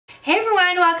Hey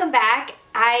everyone, welcome back.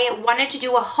 I wanted to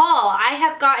do a haul. I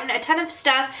have gotten a ton of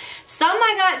stuff. Some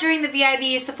I got during the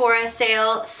VIB Sephora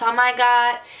sale, some I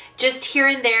got just here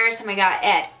and there, some I got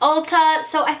at Ulta.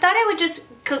 So I thought I would just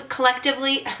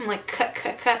collectively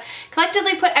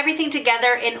put everything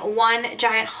together in one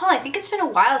giant haul. I think it's been a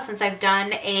while since I've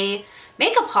done a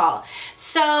makeup haul.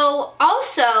 So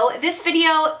also, this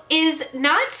video is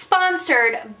not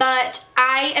sponsored, but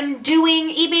I am doing,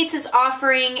 Ebates is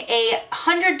offering a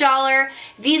 $100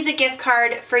 Visa gift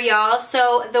card for y'all.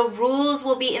 So the rules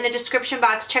will be in the description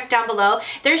box, check down below.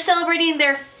 They're celebrating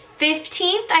their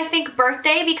 15th, I think,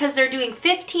 birthday because they're doing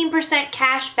 15%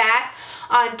 cash back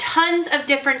on tons of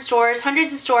different stores,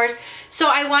 hundreds of stores. So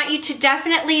I want you to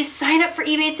definitely sign up for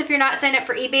Ebates if you're not signed up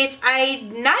for Ebates.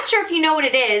 I'm not sure if you know what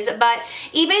it is, but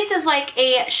Ebates is like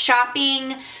a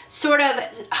shopping sort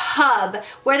of hub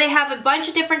where they have a bunch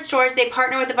of different stores. They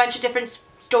partner with a bunch of different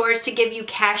stores to give you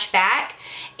cash back.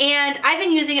 And I've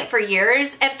been using it for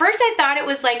years. At first I thought it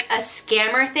was like a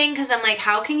scammer thing because I'm like,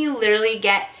 how can you literally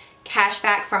get cash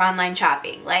back for online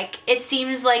shopping? Like, it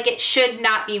seems like it should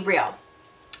not be real.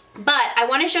 But I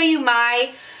want to show you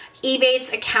my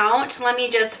Ebates account. Let me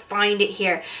just find it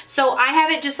here. So I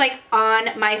have it just like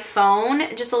on my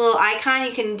phone, just a little icon.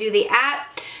 You can do the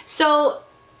app. So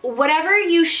whatever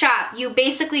you shop, you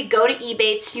basically go to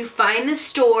Ebates, you find the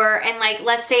store, and like,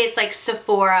 let's say it's like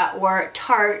Sephora or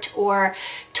Tarte or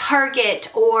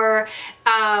Target or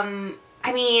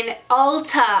I mean,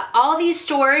 Ulta, all these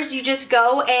stores, you just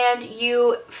go and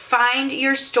you find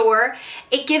your store.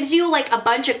 It gives you like a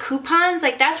bunch of coupons.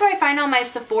 Like, that's where I find all my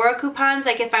Sephora coupons.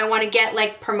 Like, if I want to get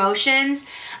like promotions,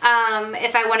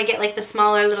 if I want to get like the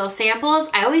smaller little samples,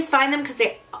 I always find them because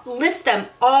they list them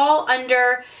all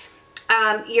under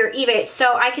your Ebates.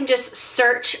 So I can just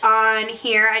search on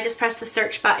here. I just press the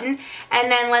search button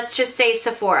and then let's just say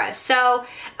Sephora. So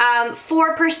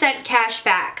 4% cash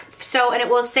back. So, and it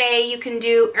will say you can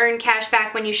earn cash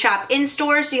back when you shop in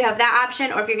stores. So you have that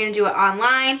option, or if you're going to do it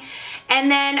online. And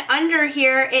then under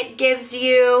here, it gives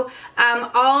you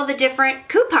all the different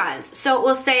coupons. So it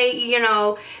will say, you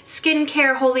know,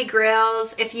 skincare holy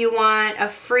grails if you want a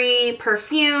free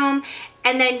perfume.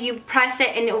 And then you press it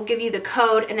and it will give you the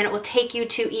code and then it will take you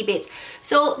to Ebates.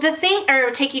 So the thing,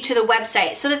 or take you to the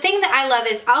website. So the thing that I love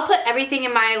is I'll put everything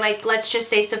in my, like, let's just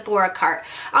say Sephora cart.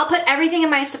 I'll put everything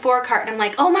in my Sephora cart and I'm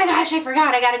like, oh my gosh, I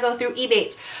forgot, I gotta go through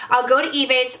Ebates. I'll go to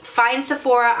Ebates, find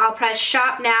Sephora, I'll press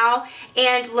shop now,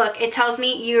 and look, it tells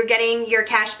me you're getting your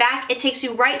cash back. It takes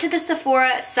you right to the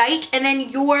Sephora site and then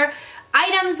your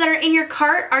items that are in your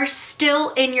cart are still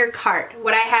in your cart.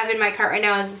 What I have in my cart right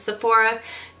now is the Sephora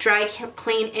Dry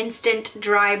Clean Instant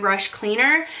Dry Brush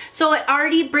Cleaner. So it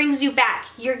already brings you back.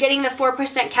 You're getting the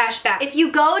 4% cash back. If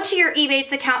you go to your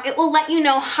Ebates account, it will let you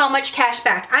know how much cash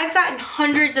back. I've gotten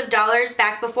hundreds of dollars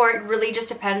back before. It really just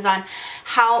depends on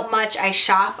how much I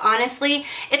shop, honestly.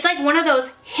 It's like one of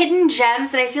those hidden gems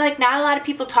that I feel like not a lot of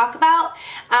people talk about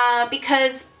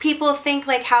because people think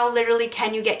like, how literally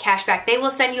can you get cash back? They will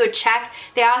send you a check.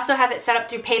 They also have it set up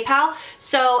through PayPal.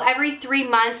 So every 3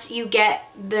 months you get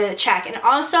the check. And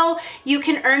also you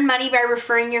can earn money by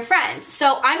referring your friends.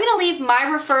 So I'm going to leave my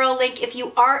referral link if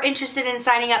you are interested in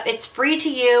signing up. It's free to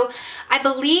you. I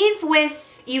believe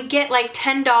you get like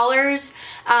 $10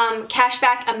 cash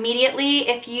back immediately.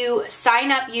 If you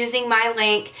sign up using my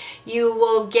link, you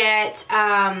will get,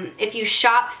 if you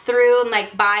shop through and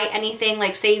like buy anything,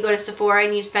 like say you go to Sephora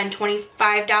and you spend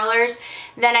 $25,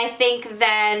 then I think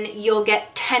then you'll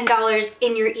get $10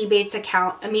 in your Ebates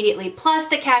account immediately, plus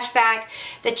the cash back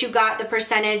that you got, the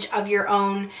percentage of your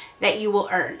own that you will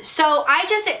earn. So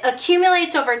it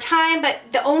accumulates over time, but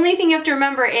the only thing you have to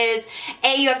remember is,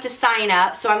 A, you have to sign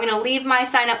up. So I'm going to leave my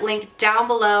sign up link down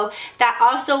below. That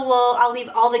also I'll leave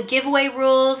all the giveaway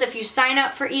rules. If you sign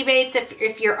up for Ebates,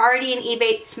 if you're already an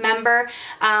Ebates member,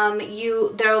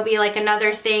 there will be like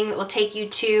another thing that will take you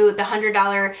to the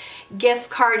 $100 gift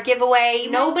card giveaway.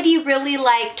 Nobody really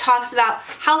like talks about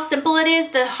how simple it is.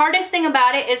 The hardest thing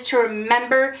about it is to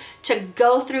remember to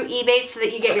go through Ebates so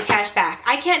that you get your cash back.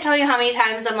 I can't tell you how many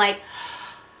times I'm like,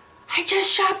 I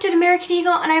just shopped at American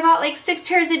Eagle and I bought like 6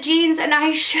 pairs of jeans and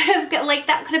I should have like,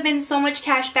 that could have been so much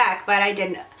cash back, but I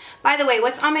didn't. By the way,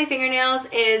 what's on my fingernails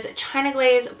is China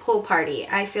Glaze Pool Party.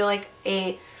 I feel like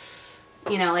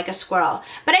like a squirrel.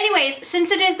 But anyways, since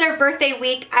it is their birthday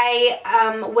week, I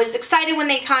was excited when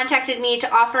they contacted me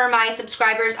to offer my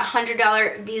subscribers a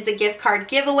 $100 Visa gift card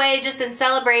giveaway just in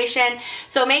celebration.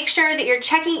 So make sure that you're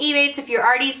checking Ebates if you're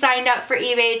already signed up for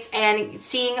Ebates and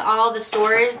seeing all the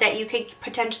stores that you could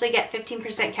potentially get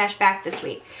 15% cash back this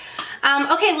week.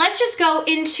 Okay, let's just go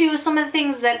into some of the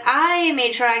things that I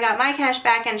made sure I got my cash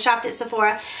back and shopped at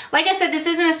Sephora. Like I said, this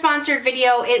isn't a sponsored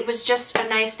video. It was just a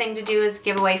nice thing to do as a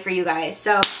giveaway for you guys.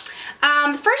 So,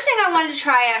 the first thing I wanted to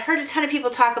try, I heard a ton of people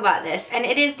talk about this, and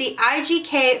it is the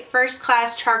IGK First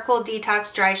Class Charcoal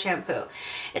Detox Dry Shampoo.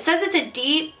 It says it's a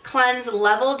deep cleanse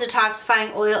level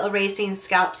detoxifying oil erasing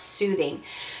scalp soothing.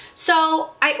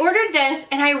 So I ordered this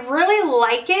and I really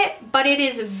like it, but it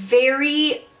is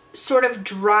very sort of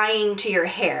drying to your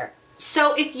hair.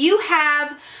 So if you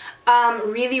have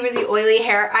really oily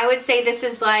hair, I would say this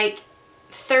is like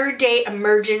third day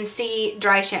emergency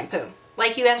dry shampoo.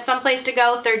 Like you have someplace to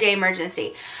go, third day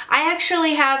emergency. I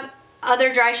actually have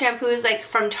other dry shampoos like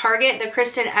from Target, the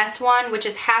Kristen S one, which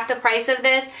is half the price of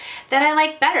this, that I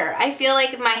like better. I feel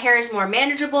like my hair is more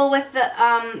manageable with the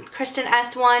Kristen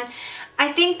S one.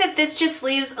 I think that this just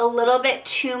leaves a little bit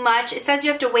too much. It says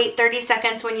you have to wait 30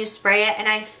 seconds when you spray it, and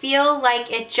I feel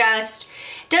like it just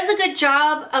does a good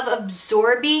job of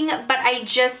absorbing, but I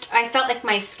felt like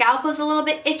my scalp was a little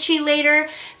bit itchy later.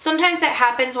 Sometimes that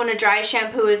happens when a dry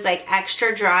shampoo is like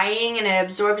extra drying and it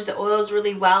absorbs the oils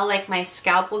really well, like my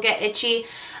scalp will get itchy.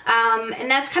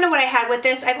 And that's kind of what I had with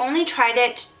this. I've only tried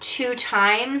it 2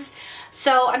 times.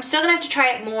 So I'm still gonna have to try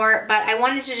it more, but I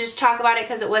wanted to just talk about it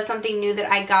because it was something new that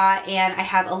I got and I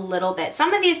have a little bit.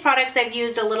 Some of these products I've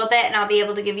used a little bit and I'll be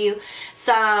able to give you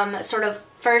some sort of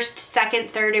first, second,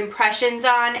 third impressions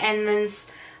on, and then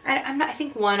I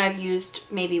think one I've used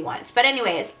maybe once. But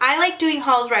anyways, I like doing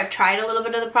hauls where I've tried a little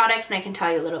bit of the products and I can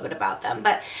tell you a little bit about them.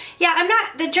 But yeah,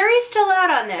 the jury's still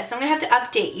out on this. I'm gonna have to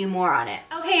update you more on it.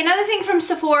 Okay, another thing from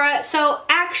Sephora. So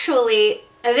actually,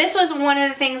 this was one of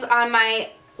the things on my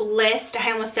list,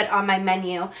 I almost said on my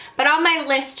menu, but on my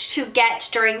list to get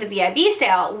during the VIB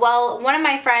sale. Well, one of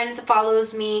my friends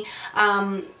follows me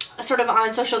sort of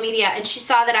on social media, and she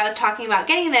saw that I was talking about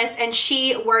getting this, and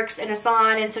she works in a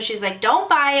salon, and so she's like, don't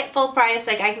buy it full price,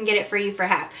 like I can get it for you for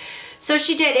half. So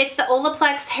she did. It's the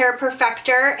Olaplex Hair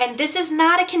Perfector, and this is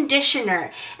not a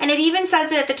conditioner. And it even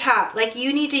says it at the top, like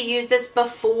you need to use this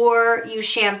before you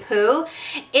shampoo.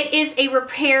 It is a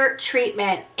repair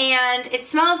treatment, and it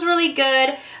smells really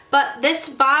good, but this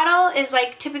bottle is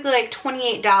like typically like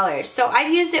 $28. So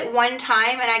I've used it one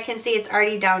time, and I can see it's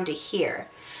already down to here.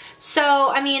 So,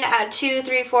 I mean, 2,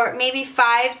 3, 4, maybe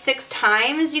 5, 6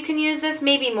 times you can use this,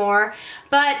 maybe more,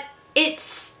 but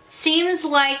seems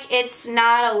like it's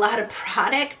not a lot of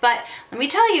product. But let me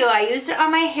tell you, I used it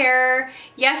on my hair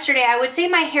yesterday. I would say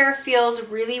my hair feels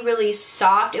really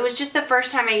soft. It was just the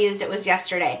first time I used it was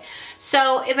yesterday.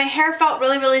 So if my hair felt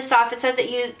really soft, it says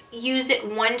that you use it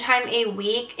 1 time a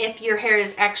week. If your hair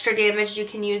is extra damaged, you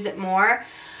can use it more.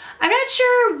 I'm not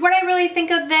sure what I really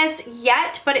think of this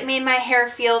yet, but it made my hair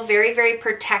feel very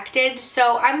protected.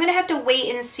 So I'm going to have to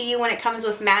wait and see when it comes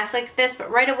with masks like this, but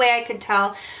right away I could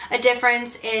tell a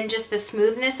difference in just the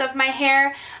smoothness of my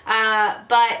hair.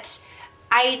 But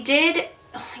I did,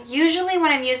 usually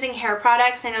when I'm using hair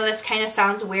products, I know this kind of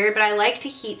sounds weird, but I like to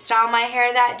heat style my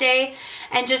hair that day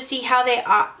and just see how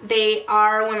they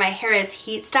are when my hair is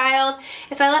heat styled.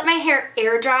 If I let my hair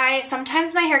air dry,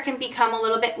 sometimes my hair can become a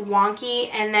little bit wonky,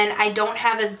 and then I don't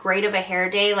have as great of a hair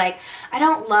day. Like, I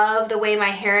don't love the way my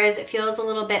hair is. It feels a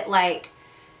little bit like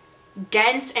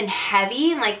dense and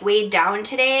heavy and like weighed down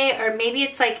today, or maybe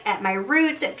it's like at my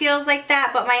roots it feels like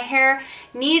that, but my hair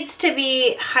needs to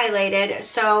be highlighted,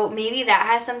 so maybe that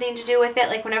has something to do with it.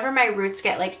 Like whenever my roots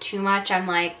get like too much, I'm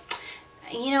like,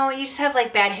 you know, you just have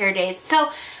like bad hair days.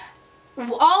 So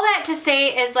all that to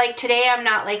say is, like, today I'm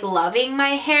not like loving my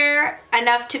hair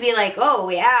enough to be like, oh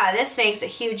yeah, this makes a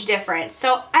huge difference.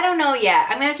 So I don't know yet.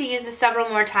 I'm gonna have to use this several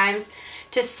more times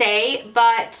to say,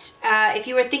 but if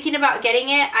you were thinking about getting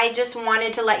it, I just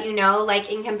wanted to let you know,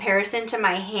 like, in comparison to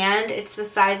my hand, it's the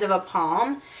size of a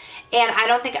palm, and I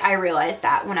don't think I realized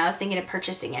that when I was thinking of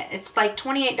purchasing it. It's like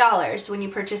 $28 when you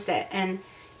purchase it, and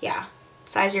yeah,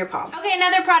 size of your palm. Okay,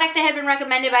 another product that had been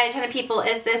recommended by a ton of people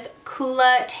is this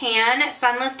Coola Tan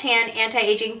Sunless Tan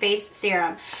Anti-Aging Face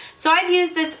Serum. So I've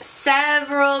used this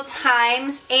several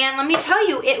times, and let me tell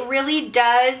you, it really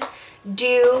does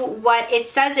do what it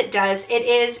says it does. It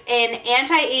is an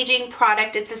anti-aging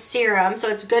product. It's a serum, so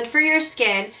it's good for your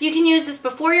skin. You can use this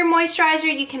before your moisturizer.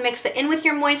 You can mix it in with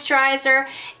your moisturizer,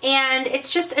 and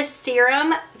it's just a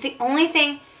serum. The only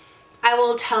thing I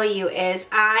will tell you is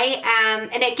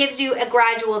and it gives you a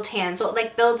gradual tan, so it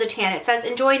like builds a tan. It says,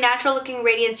 enjoy natural looking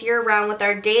radiance year round with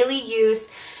our daily use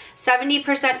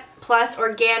 70% plus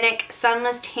organic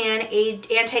sunless tan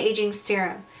anti-aging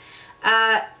serum.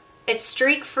 It's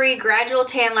streak-free, gradual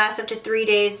tan, lasts up to 3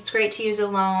 days. It's great to use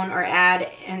alone or add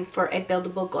and for a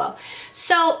buildable glow.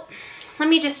 So let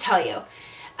me just tell you,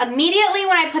 Immediately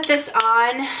when I put this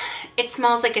on, it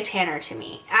smells like a tanner to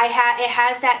me. It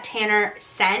has that tanner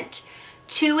scent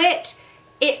to it.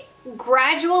 It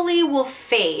gradually will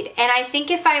fade, and I think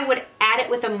if I would add it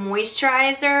with a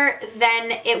moisturizer,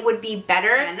 then it would be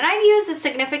better. And I've used a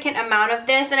significant amount of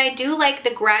this, and I do like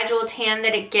the gradual tan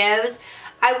that it gives.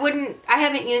 I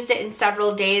haven't used it in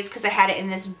several days because I had it in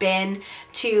this bin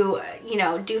to, you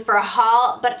know, do for a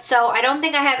haul. But so I don't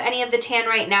think I have any of the tan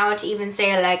right now to even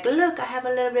say like, look, I have a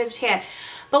little bit of tan.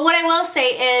 But what I will say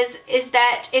is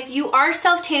that if you are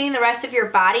self-tanning the rest of your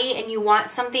body and you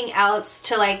want something else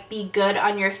to like be good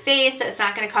on your face that's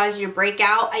not going to cause you to break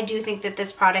out, I do think that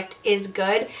this product is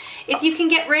good. If you can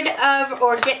get rid of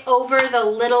or get over the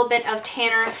little bit of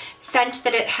tanner scent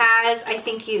that it has, I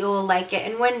think you will like it.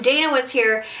 And when Dana was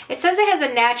here, it says it has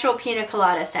a natural pina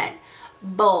colada scent.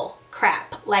 Bull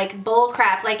crap. Like bull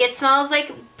crap. Like it smells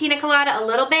like pina colada a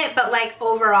little bit, but like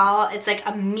overall it's like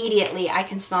immediately I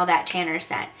can smell that tanner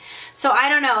scent. So I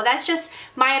don't know, that's just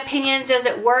my opinions. Does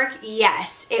it work?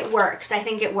 Yes, it works. I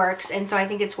think it works, and so I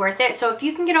think it's worth it. So if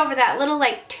you can get over that little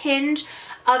like tinge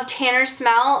of tanner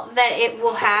smell that it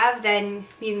will have, then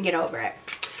you can get over it.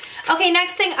 Okay,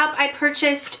 next thing up, I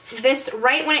purchased this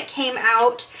right when it came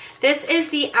out. This is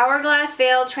the Hourglass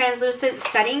Veil Translucent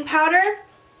Setting Powder.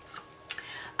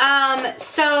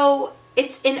 So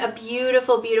it's in a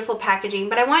beautiful, beautiful packaging,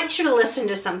 but I want you to listen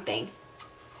to something.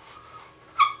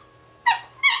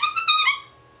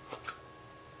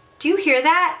 Do you hear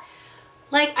that?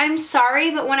 Like, I'm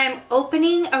sorry, but when I'm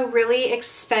opening a really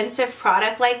expensive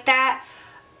product like that,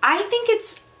 I think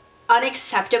it's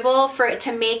unacceptable for it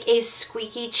to make a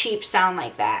squeaky, cheap sound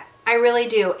like that. I really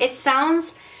do. It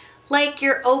sounds like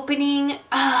you're opening,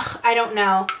 I don't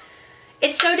know.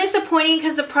 It's so disappointing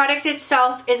because the product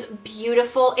itself is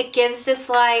beautiful. It gives this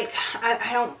like,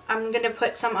 I'm going to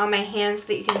put some on my hands so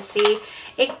that you can see.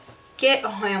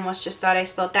 I almost just thought I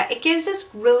spelled that. It gives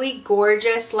this really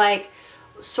gorgeous, like,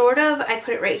 sort of, I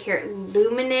put it right here,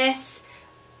 luminous,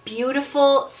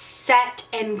 beautiful set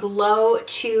and glow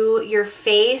to your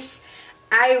face.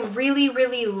 I really,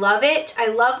 really love it. I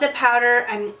love the powder.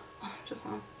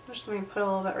 Just let me put a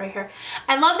little bit right here.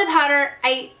 I love the powder.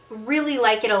 I really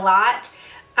like it a lot.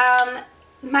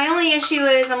 My only issue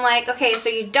is I'm like, okay, so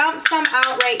you dump some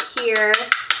out right here.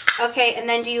 Okay, and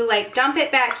then do you like dump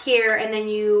it back here and then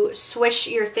you swish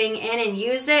your thing in and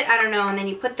use it? I don't know, and then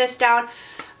you put this down.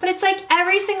 But it's like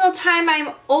every single time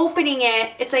I'm opening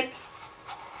it, it's like,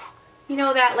 you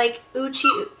know, that like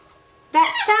oochie,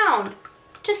 that sound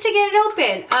just to get it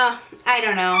open. I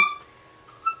don't know.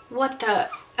 What the,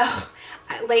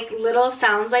 like little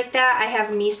sounds like that. I have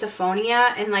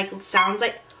misophonia, and like sounds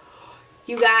like,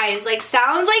 you guys, like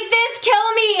sounds like this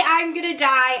kill me. I'm gonna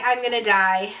die. I'm gonna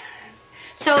die.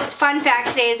 So fun fact,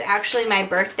 today is actually my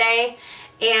birthday,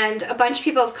 and a bunch of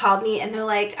people have called me and they're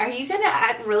like, are you gonna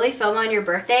really film on your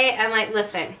birthday? I'm like,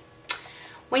 listen,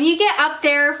 when you get up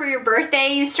there for your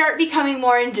birthday, you start becoming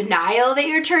more in denial that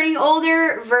you're turning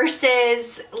older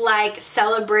versus like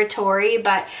celebratory.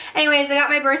 But anyways, I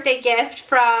got my birthday gift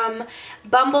from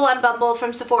Bumble and Bumble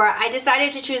from Sephora. I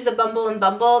decided to choose the Bumble and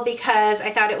Bumble because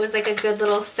I thought it was like a good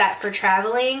little set for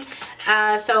traveling.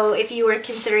 So if you were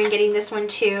considering getting this one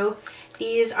too,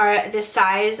 these are the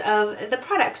size of the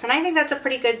products, and I think that's a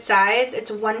pretty good size. It's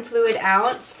 1 fluid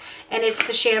ounce, and it's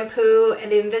the shampoo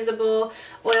and the invisible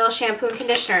oil shampoo and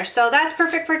conditioner. So that's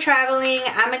perfect for traveling.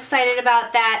 I'm excited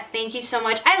about that. Thank you so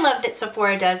much. I love that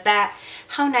Sephora does that.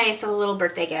 How nice of a little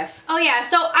birthday gift. Oh yeah,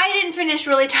 so I didn't finish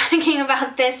really talking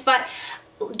about this, but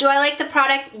do I like the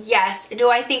product? Yes.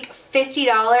 Do I think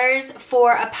 $50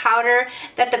 for a powder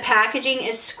that the packaging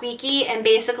is squeaky and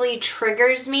basically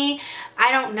triggers me?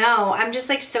 I don't know. I'm just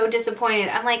like so disappointed.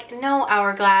 I'm like, no,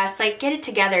 Hourglass, like get it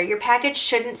together. Your package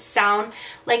shouldn't sound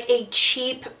like a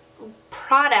cheap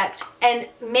product and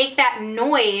make that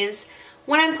noise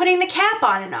when I'm putting the cap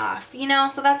on and off, you know?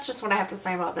 So that's just what I have to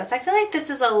say about this. I feel like this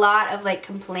is a lot of like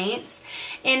complaints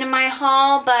in my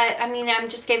haul, but I mean, I'm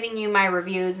just giving you my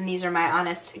reviews, and these are my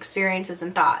honest experiences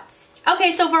and thoughts.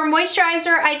 Okay, so for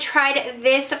moisturizer, I tried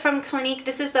this from Clinique.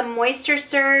 This is the Moisture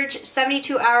Surge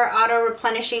 72-Hour Auto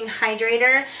Replenishing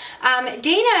Hydrator.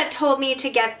 Dana told me to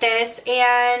get this,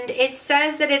 and it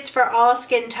says that it's for all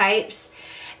skin types.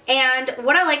 And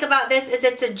what I like about this is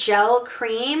it's a gel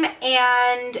cream,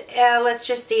 and let's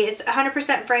just see, it's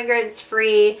 100% fragrance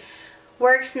free,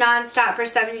 works non-stop for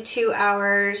 72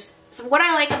 hours. So what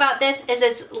I like about this is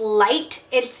it's light.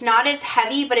 It's not as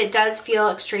heavy, but it does feel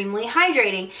extremely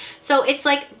hydrating. So it's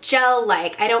like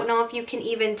gel-like. I don't know if you can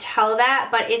even tell that,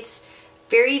 but it's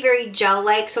very, very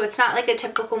gel-like, so it's not like a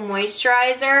typical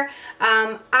moisturizer.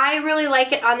 I really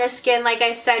like it on the skin. Like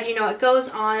I said, you know, it goes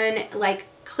on like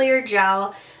clear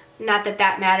gel. Not that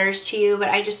that matters to you, but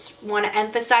I just want to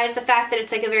emphasize the fact that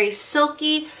it's like a very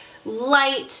silky,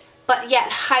 light, but yet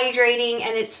hydrating,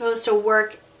 and it's supposed to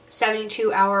work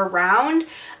 72-hour round.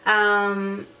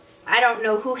 I don't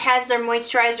know who has their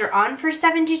moisturizer on for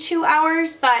 72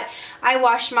 hours, but I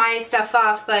wash my stuff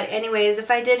off. But anyways, if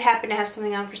I did happen to have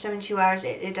something on for 72 hours,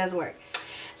 it does work.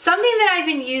 Something that I've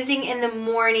been using in the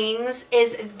mornings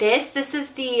is this. This is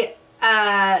the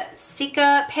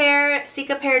Cicapair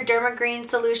Dermagreen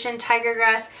Solution Tiger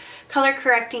Grass Color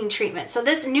Correcting Treatment. So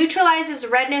this neutralizes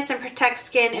redness and protects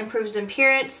skin, improves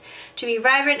appearance to be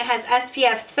vibrant. It has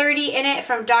SPF 30 in it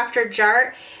from Dr.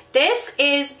 Jart. This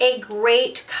is a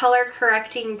great color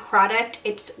correcting product.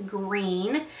 It's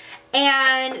green.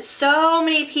 And so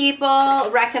many people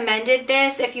recommended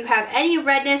this. If you have any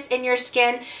redness in your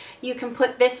skin, you can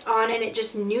put this on and it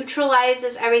just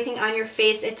neutralizes everything on your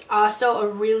face. It's also a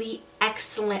really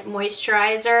excellent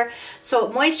moisturizer. So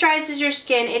it moisturizes your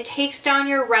skin, it takes down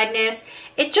your redness,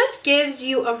 it just gives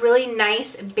you a really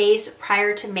nice base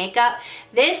prior to makeup.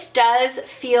 This does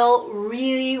feel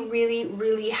really, really,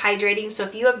 really hydrating. So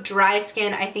if you have dry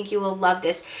skin, I think you will love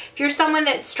this. If you're someone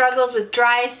that struggles with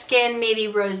dry skin, maybe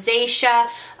rosacea,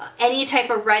 any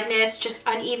type of redness, just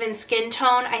uneven skin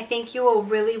tone, I think you will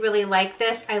really, really like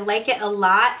this. I like it a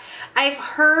lot. I've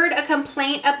heard a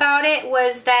complaint about it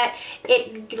was that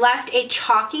it left a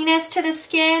chalkiness to the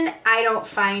skin. I don't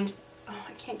find, oh,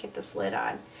 I can't get this lid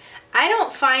on. I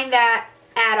don't find that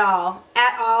at all.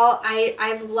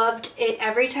 I've loved it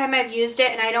every time I've used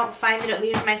it, and I don't find that it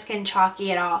leaves my skin chalky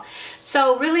at all.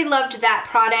 So really loved that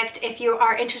product. If you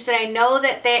are interested, I know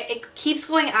that it keeps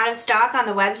going out of stock on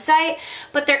the website,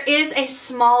 but there is a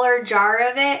smaller jar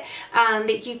of it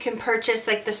that you can purchase,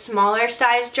 like the smaller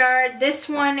size jar. This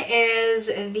one is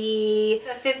the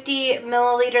 50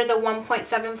 milliliter, the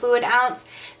 1.7 fluid ounce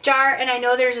jar, and I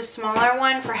know there's a smaller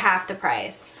one for half the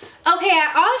price. Okay,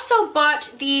 I also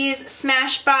bought these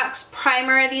Smashbox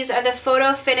Primer. These are the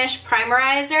Photo Finish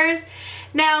Primerizers.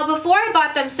 Now, before I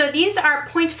bought them, so these are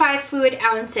 0.5 fluid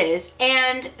ounces,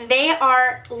 and they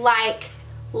are like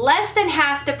less than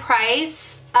half the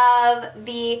price of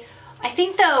the, I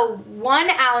think the 1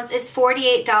 ounce is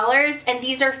 $48, and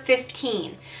these are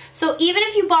 $15. So even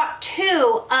if you bought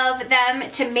 2 of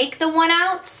them to make the 1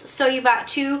 ounce, so you bought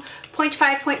 2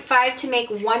 0.5 to make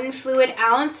 1 fluid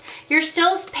ounce, you're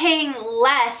still paying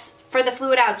less for the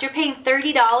fluid ounce. You're paying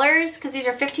 $30 because these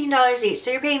are $15 each.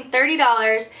 So you're paying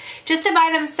 $30 just to buy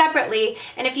them separately.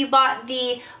 And if you bought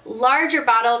the larger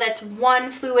bottle that's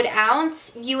 1 fluid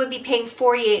ounce, you would be paying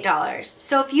 $48.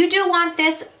 So if you do want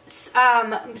this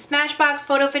Smashbox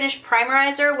Photo Finish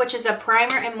Primerizer, which is a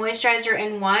primer and moisturizer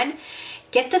in one,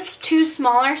 get the 2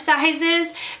 smaller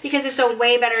sizes because it's a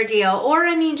way better deal. Or,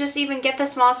 I mean, just even get the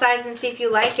small size and see if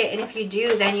you like it. And if you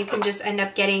do, then you can just end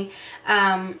up getting,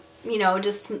 you know,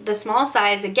 just the small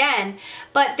size again.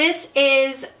 But this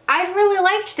is, I've really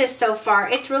liked this so far.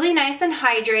 It's really nice and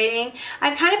hydrating.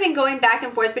 I've kind of been going back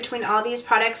and forth between all these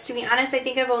products. To be honest, I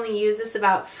think I've only used this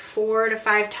about 4 to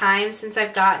 5 times since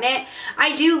I've gotten it.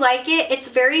 I do like it. It's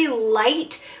very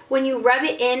light. When you rub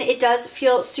it in, it does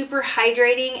feel super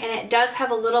hydrating, and it does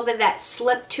have a little bit of that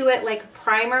slip to it like a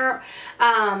primer.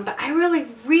 But I really,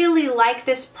 really like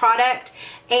this product,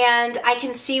 and I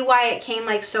can see why it came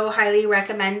like so highly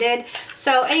recommended.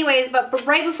 So anyways, but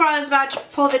right before I was about to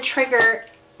pull the trigger,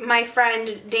 my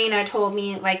friend Dana told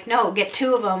me, like, no, get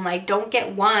 2 of them. Like, don't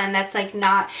get 1. That's like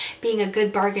not being a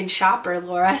good bargain shopper,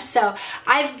 Laura. So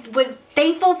I was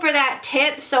thankful for that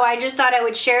tip, so I just thought I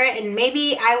would share it, and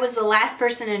maybe I was the last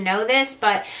person to know this,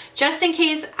 but just in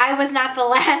case I was not the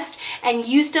last and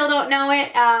you still don't know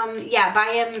it, yeah,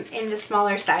 buy them in the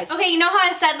smaller size. Okay, you know how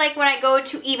I said, like, when I go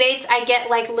to Ebates, I get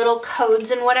like little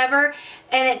codes and whatever,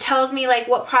 and it tells me like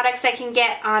what products I can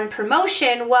get on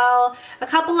promotion. Well, a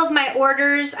couple of my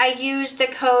orders, I used the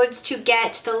codes to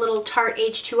get the little Tarte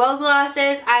H2O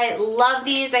glosses. I love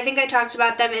these. I think I talked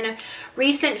about them in a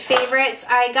recent favorites.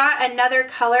 I got another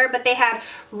color, but they had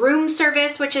room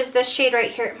service, which is this shade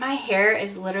right here. My hair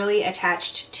is literally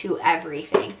attached to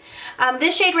everything.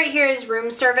 This shade right here is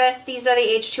room service. These are the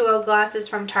H2O glosses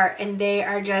from Tarte, and they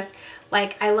are just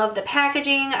like, I love the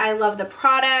packaging. I love the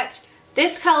product.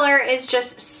 This color is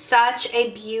just such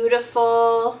a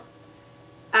beautiful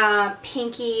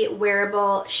pinky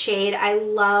wearable shade. I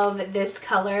love this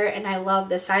color, and I love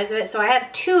the size of it. So I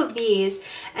have 2 of these,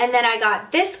 and then I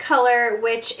got this color,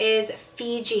 which is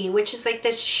Fiji, which is like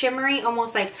this shimmery,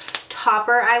 almost like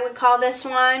topper, I would call this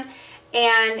one.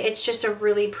 And it's just a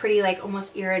really pretty, like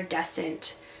almost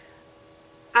iridescent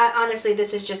honestly,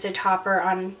 this is just a topper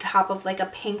on top of like a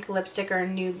pink lipstick or a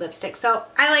nude lipstick. So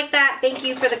I like that. Thank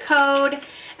you for the code.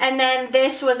 And then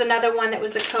this was another one that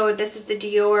was a code. This is the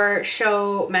Dior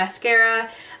Show Mascara.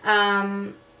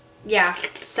 Yeah,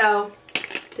 so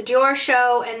the Dior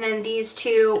Show, and then these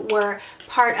two were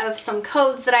part of some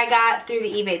codes that I got through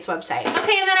the Ebates website.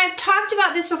 Okay, and then I've talked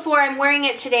about this before. I'm wearing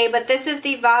it today, but this is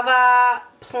the Vava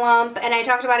Plump, and I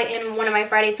talked about it in one of my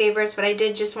Friday favorites, but I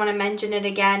did just want to mention it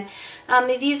again.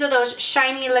 These are those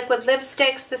shiny liquid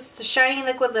lipsticks. This is the shiny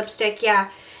liquid lipstick, yeah.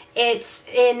 It's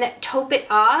in Taupe It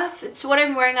Off. It's what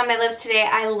I'm wearing on my lips today.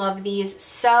 I love these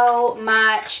so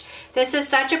much. This is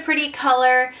such a pretty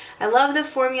color. I love the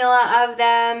formula of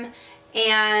them.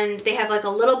 And they have like a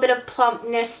little bit of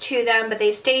plumpness to them, but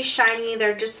they stay shiny.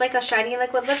 They're just like a shiny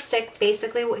liquid lipstick,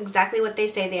 basically exactly what they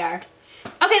say they are.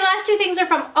 Okay, last two things are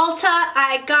from Ulta.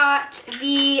 I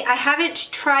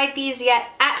haven't tried these yet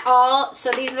at all, so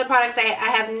these are the products I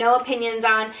have no opinions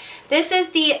on. This is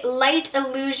the Light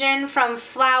Illusion from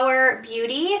Flower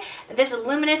Beauty. This is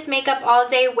Luminous Makeup All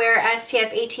Day Wear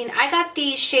SPF 18. I got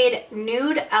the shade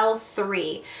Nude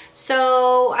L3.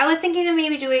 So I was thinking of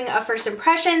maybe doing a first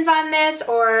impressions on this,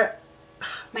 or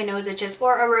my nose itches,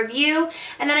 or a review.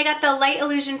 And then I got the Light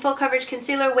Illusion Full Coverage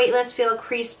Concealer, Weightless Feel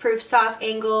Crease Proof Soft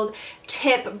Angled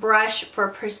Tip Brush for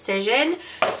precision.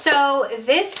 So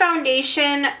this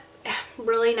foundation,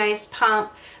 really nice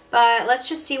pump, but let's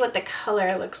just see what the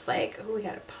color looks like. Oh, we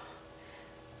got a...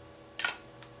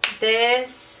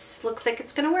 This looks like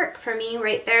it's gonna work for me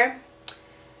right there.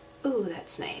 Ooh,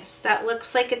 that's nice. That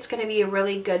looks like it's gonna be a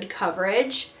really good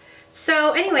coverage.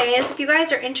 So anyways, if you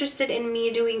guys are interested in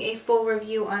me doing a full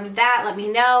review on that, let me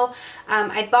know.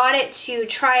 I bought it to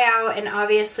try out and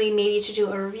obviously maybe to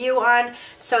do a review on.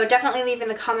 So definitely leave in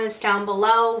the comments down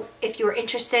below if you are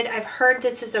interested. I've heard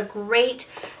this is a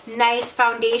great, nice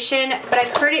foundation, but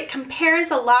I've heard it compares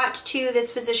a lot to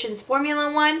this Physicians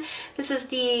Formula one. This is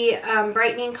the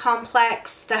Brightening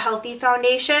Complex, the Healthy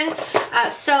Foundation.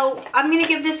 So I'm going to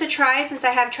give this a try since I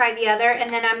have tried the other, and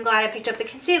then I'm glad I picked up the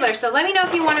concealer. So let me know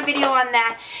if you want a video on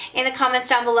that in the comments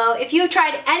down below. If you've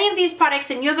tried any of these products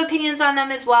and you have opinions on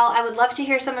them as well, I would love to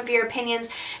hear some of your opinions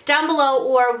down below,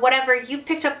 or whatever you've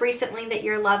picked up recently that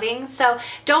you're loving. So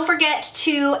don't forget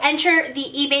to enter the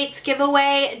Ebates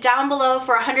giveaway down below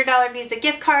for a $100 Visa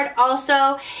gift card.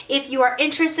 Also, if you are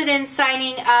interested in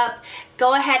signing up,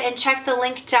 go ahead and check the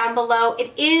link down below.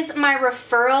 It is my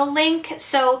referral link,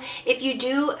 so if you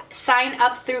do sign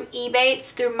up through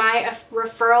Ebates, through my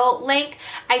referral link,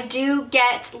 I do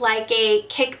get like a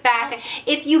kickback.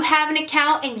 If you have an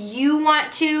account and you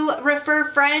want to refer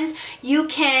friends, you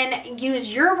can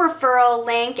use your referral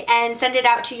link and send it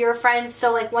out to your friends.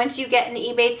 So like once you get an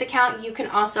Ebates account, you can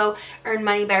also earn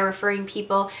money by referring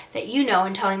people that you know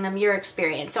and telling them your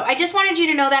experience. So I just wanted you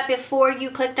to know that before you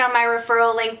clicked on my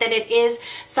referral link, that it is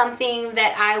something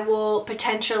that I will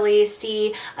potentially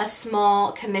see a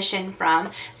small commission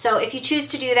from. So if you choose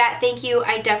to do that, thank you.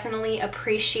 I definitely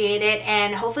appreciate it,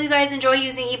 and hopefully you guys enjoy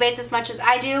using Ebates as much as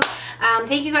I do.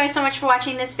 Thank you guys so much for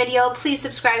watching this video. Please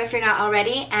subscribe if you're not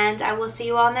already, and I will see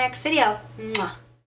you all in the next video. Mwah.